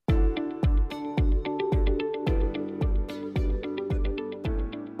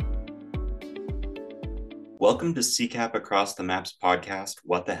Welcome to CCAP Across the Map's podcast,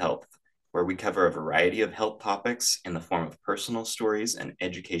 What the Health, where we cover a variety of health topics in the form of personal stories and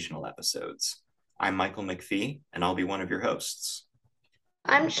educational episodes. I'm Michael McPhee, and I'll be one of your hosts.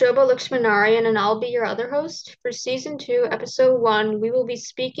 I'm Shobha Lakshmanarayan, and I'll be your other host. For Season 2, Episode 1, we will be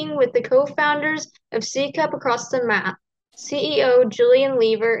speaking with the co-founders of CCAP Across the Map, CEO Jillian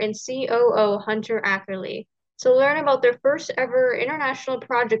Lever and COO Hunter Ackerley, to learn about their first ever international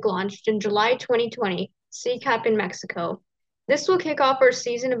project launched in July 2020, CCAP in Mexico. This will kick off our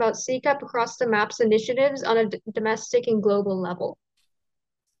season about CCAP Across the Map's initiatives on a domestic and global level.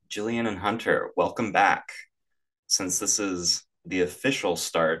 Jillian and Hunter, welcome back. Since this is the official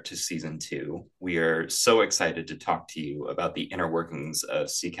start to season 2, we are so excited to talk to you about the inner workings of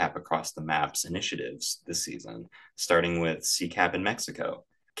CCAP Across the Map's initiatives this season, starting with CCAP in Mexico.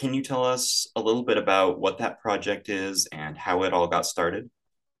 Can you tell us a little bit about what that project is and how it all got started?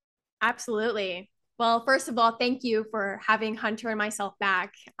 Absolutely. Well, first of all, thank you for having Hunter and myself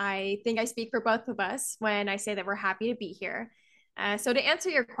back. I think I speak for both of us when I say that we're happy to be here. So, to answer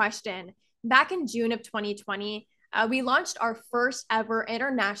your question, back in June of 2020, we launched our first ever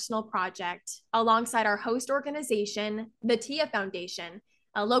international project alongside our host organization, the TIA Foundation,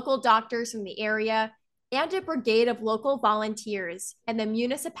 local doctors from the area, and a brigade of local volunteers in the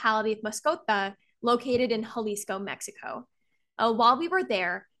municipality of Mascota, located in Jalisco, Mexico. While we were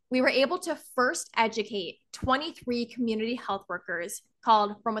there, we were able to first educate 23 community health workers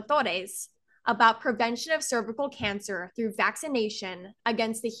called promotores about prevention of cervical cancer through vaccination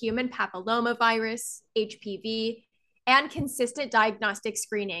against the human papillomavirus, HPV, and consistent diagnostic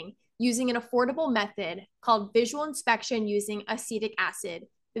screening using an affordable method called visual inspection using acetic acid,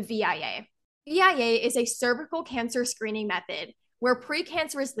 VIA. VIA is a cervical cancer screening method where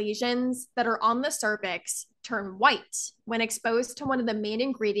precancerous lesions that are on the cervix turn white when exposed to one of the main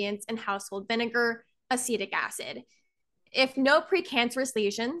ingredients in household vinegar, acetic acid. If no precancerous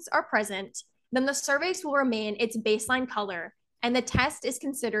lesions are present, then the cervix will remain its baseline color, and the test is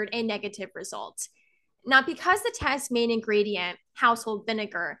considered a negative result. Now, because the test's main ingredient, household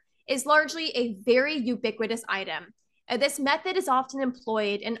vinegar, is largely a very ubiquitous item, this method is often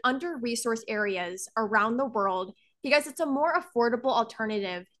employed in under-resourced areas around the world because it's a more affordable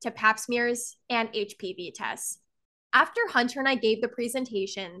alternative to pap smears and HPV tests. After Hunter and I gave the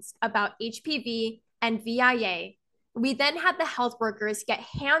presentations about HPV and VIA, we then had the health workers get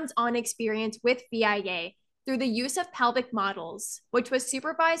hands-on experience with VIA through the use of pelvic models, which was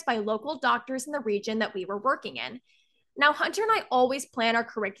supervised by local doctors in the region that we were working in. Now, Hunter and I always plan our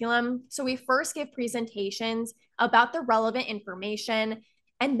curriculum, so we first give presentations about the relevant information,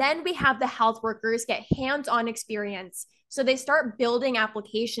 and then we have the health workers get hands-on experience, so they start building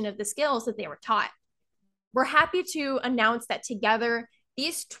application of the skills that they were taught. We're happy to announce that together,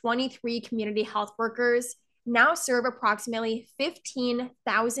 these 23 community health workers now serve approximately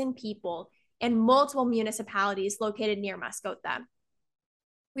 15,000 people in multiple municipalities located near Mascota.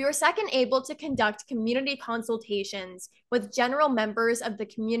 We were second able to conduct community consultations with general members of the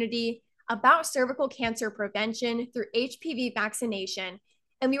community about cervical cancer prevention through HPV vaccination.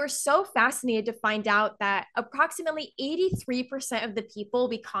 And we were so fascinated to find out that approximately 83% of the people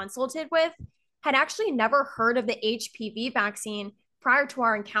we consulted with had actually never heard of the HPV vaccine prior to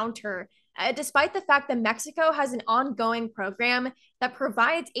our encounter, despite the fact that Mexico has an ongoing program that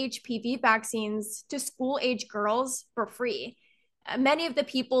provides HPV vaccines to school-age girls for free. Many of the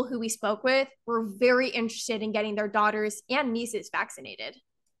people who we spoke with were very interested in getting their daughters and nieces vaccinated.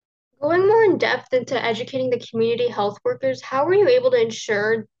 Going more in depth into educating the community health workers, how were you able to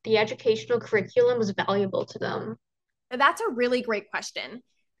ensure the educational curriculum was valuable to them? That's a really great question.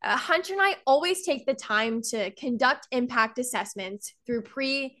 Hunter and I always take the time to conduct impact assessments through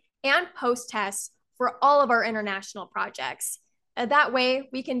pre and post tests for all of our international projects. That way,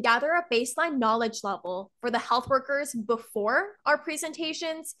 we can gather a baseline knowledge level for the health workers before our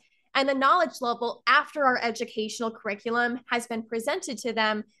presentations and the knowledge level after our educational curriculum has been presented to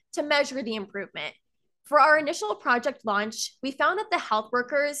them to measure the improvement. For our initial project launch, we found that the health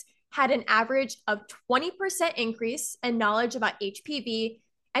workers had an average of 20% increase in knowledge about HPV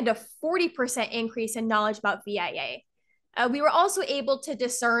and a 40% increase in knowledge about VIA. We were also able to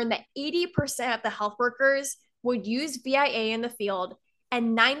discern that 80% of the health workers would use VIA in the field,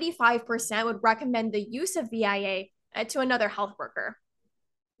 and 95% would recommend the use of VIA to another health worker.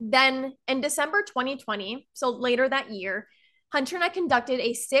 Then in December 2020, so later that year, Hunter and I conducted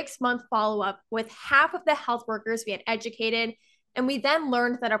a 6-month follow-up with half of the health workers we had educated, and we then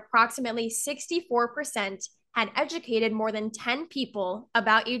learned that approximately 64% had educated more than 10 people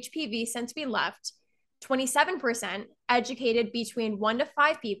about HPV since we left, 27% educated between 1 to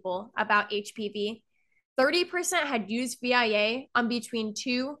 5 people about HPV, 30% had used VIA on between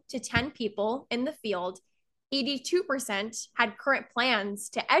 2 to 10 people in the field. 82% had current plans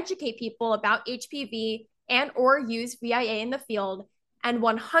to educate people about HPV and or use VIA in the field, and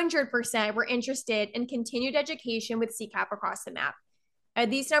 100% were interested in continued education with CCAP Across the Map.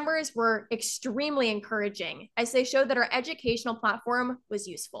 These numbers were extremely encouraging as they showed that our educational platform was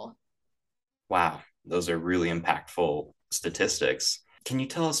useful. Wow, those are really impactful statistics. Can you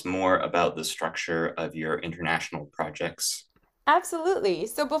tell us more about the structure of your international projects? Absolutely.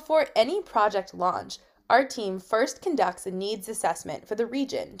 So before any project launch, our team first conducts a needs assessment for the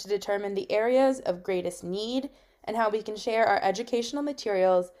region to determine the areas of greatest need and how we can share our educational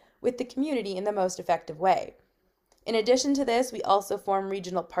materials with the community in the most effective way. In addition to this, we also form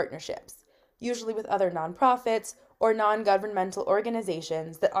regional partnerships, usually with other nonprofits or non-governmental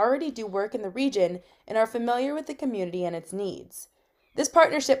organizations that already do work in the region and are familiar with the community and its needs. This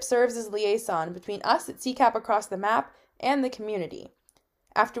partnership serves as liaison between us at CCAP Across the Map and the community.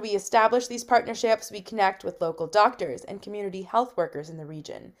 After we establish these partnerships, we connect with local doctors and community health workers in the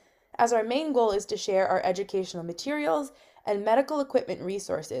region, as our main goal is to share our educational materials and medical equipment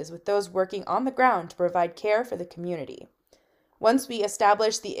resources with those working on the ground to provide care for the community. Once we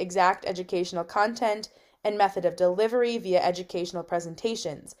establish the exact educational content and method of delivery via educational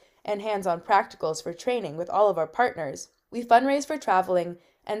presentations and hands-on practicals for training with all of our partners, we fundraise for traveling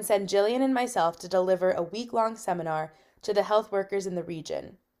and send Jillian and myself to deliver a week-long seminar to the health workers in the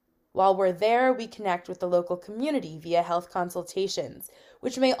region. While we're there, we connect with the local community via health consultations,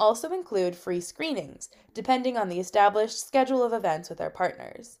 which may also include free screenings, depending on the established schedule of events with our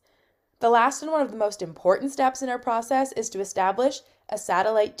partners. The last and one of the most important steps in our process is to establish a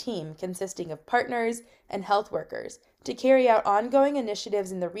satellite team consisting of partners and health workers to carry out ongoing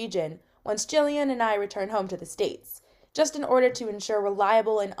initiatives in the region once Jillian and I return home to the States, just in order to ensure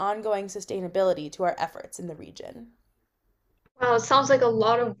reliable and ongoing sustainability to our efforts in the region. Wow, it sounds like a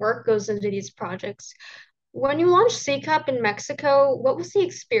lot of work goes into these projects. When you launched CCAP in Mexico, what was the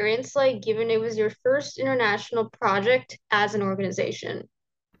experience like given it was your first international project as an organization?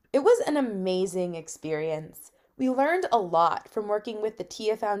 It was an amazing experience. We learned a lot from working with the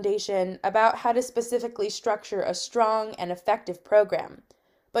TIA Foundation about how to specifically structure a strong and effective program.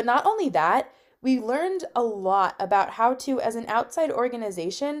 But not only that, we learned a lot about how to, as an outside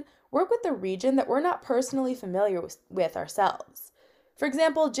organization, work with the region that we're not personally familiar with ourselves. For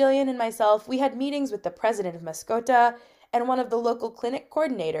example, Jillian and myself, we had meetings with the president of Mascota and one of the local clinic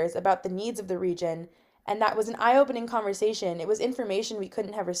coordinators about the needs of the region, and that was an eye-opening conversation. It was information we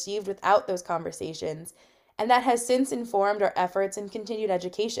couldn't have received without those conversations, and that has since informed our efforts in continued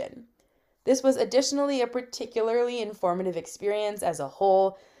education. This was additionally a particularly informative experience as a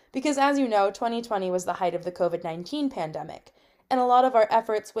whole, because as you know, 2020 was the height of the COVID-19 pandemic, and a lot of our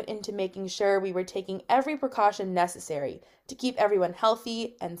efforts went into making sure we were taking every precaution necessary to keep everyone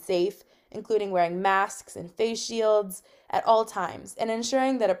healthy and safe, including wearing masks and face shields at all times, and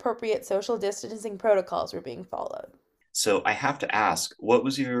ensuring that appropriate social distancing protocols were being followed. So I have to ask, what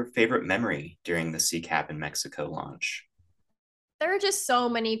was your favorite memory during the CCAP in Mexico launch? There are just so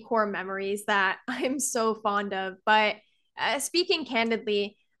many core memories that I'm so fond of, but speaking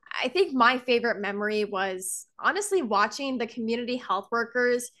candidly, I think my favorite memory was honestly watching the community health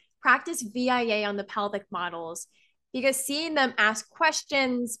workers practice VIA on the pelvic models, because seeing them ask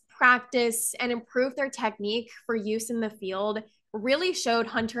questions, practice, and improve their technique for use in the field really showed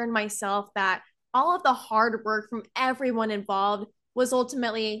Hunter and myself that all of the hard work from everyone involved was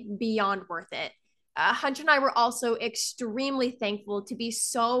ultimately beyond worth it. Hunter and I were also extremely thankful to be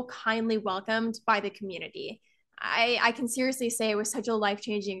so kindly welcomed by the community. I can seriously say it was such a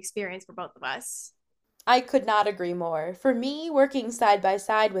life-changing experience for both of us. I could not agree more. For me, working side by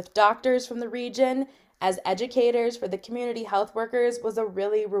side with doctors from the region as educators for the community health workers was a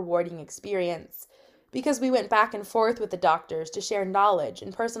really rewarding experience because we went back and forth with the doctors to share knowledge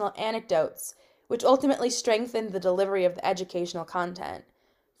and personal anecdotes, which ultimately strengthened the delivery of the educational content.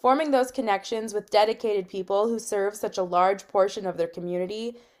 Forming those connections with dedicated people who serve such a large portion of their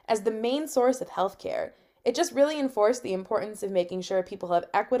community as the main source of healthcare, it just really enforced the importance of making sure people have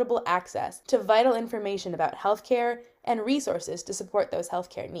equitable access to vital information about healthcare and resources to support those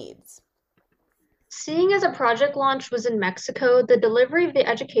healthcare needs. Seeing as a project launch was in Mexico, the delivery of the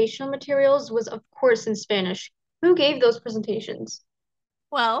educational materials was, of course, in Spanish. Who gave those presentations?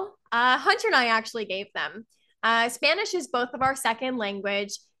 Well, Hunter and I actually gave them. Spanish is both of our second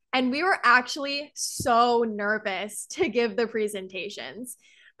language, and we were actually so nervous to give the presentations.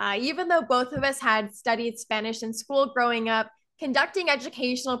 Even though both of us had studied Spanish in school growing up, conducting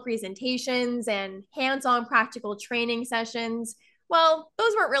educational presentations and hands on practical training sessions Well,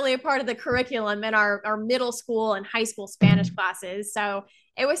 those weren't really a part of the curriculum in our middle school and high school Spanish classes. So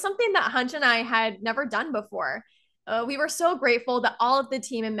it was something that Hunter and I had never done before. We were so grateful that all of the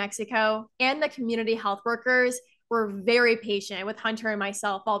team in Mexico and the community health workers were very patient with Hunter and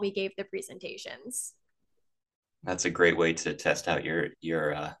myself while we gave the presentations. That's a great way to test out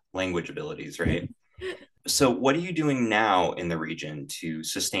your language abilities, right? So, what are you doing now in the region to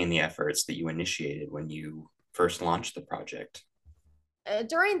sustain the efforts that you initiated when you first launched the project?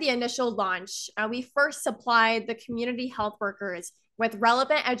 During the initial launch, we first supplied the community health workers with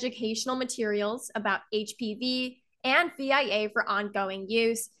relevant educational materials about HPV and VIA for ongoing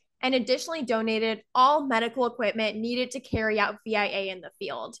use, and additionally donated all medical equipment needed to carry out VIA in the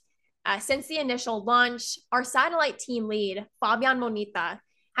field. Since the initial launch, our satellite team lead, Fabian Monita,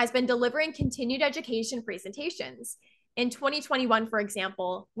 has been delivering continued education presentations. In 2021, for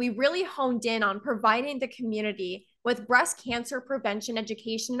example, we really honed in on providing the community with breast cancer prevention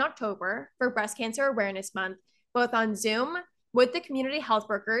education in October for Breast Cancer Awareness Month, both on Zoom with the community health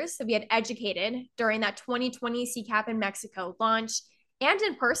workers that we had educated during that 2020 CCAP in Mexico launch and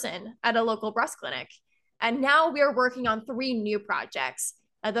in person at a local breast clinic. And now we are working on 3 new projects.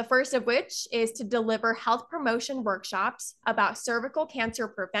 The first of which is to deliver health promotion workshops about cervical cancer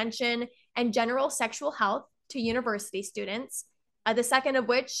prevention and general sexual health to university students. The second of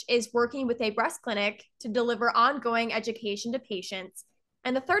which is working with a breast clinic to deliver ongoing education to patients.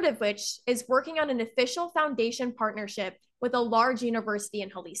 And the third of which is working on an official foundation partnership with a large university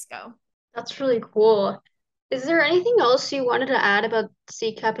in Jalisco. That's really cool. Is there anything else you wanted to add about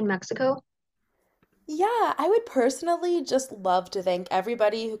CCAP in Mexico? Yeah, I would personally just love to thank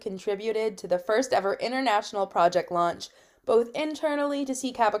everybody who contributed to the first ever international project launch, both internally to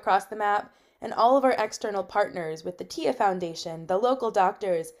CCAP Across the Map and all of our external partners with the TIA Foundation, the local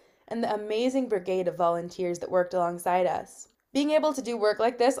doctors, and the amazing brigade of volunteers that worked alongside us. Being able to do work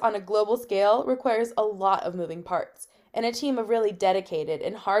like this on a global scale requires a lot of moving parts and a team of really dedicated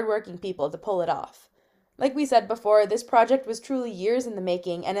and hardworking people to pull it off. Like we said before, this project was truly years in the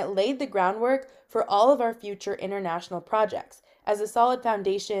making, and it laid the groundwork for all of our future international projects as a solid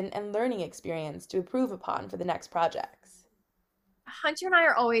foundation and learning experience to improve upon for the next projects. Hunter and I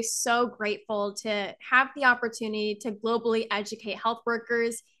are always so grateful to have the opportunity to globally educate health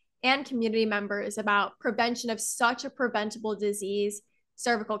workers and community members about prevention of such a preventable disease,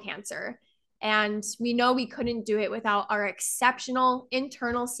 cervical cancer. And we know we couldn't do it without our exceptional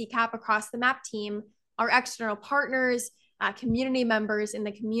internal CCAP Across the Map team, our external partners, community members in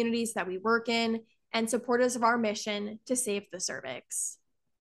the communities that we work in, and supporters of our mission to save the cervix.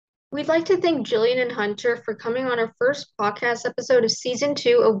 We'd like to thank Jillian and Hunter for coming on our first podcast episode of season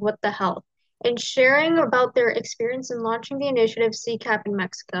 2 of What the Health and sharing about their experience in launching the initiative CCAP in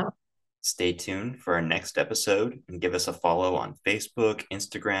Mexico. Stay tuned for our next episode and give us a follow on Facebook,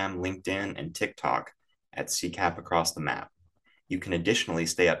 Instagram, LinkedIn, and TikTok at CCAP Across the Map. You can additionally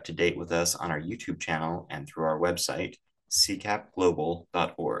stay up to date with us on our YouTube channel and through our website,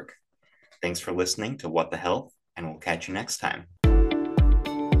 ccapglobal.org. Thanks for listening to What the Health, and we'll catch you next time.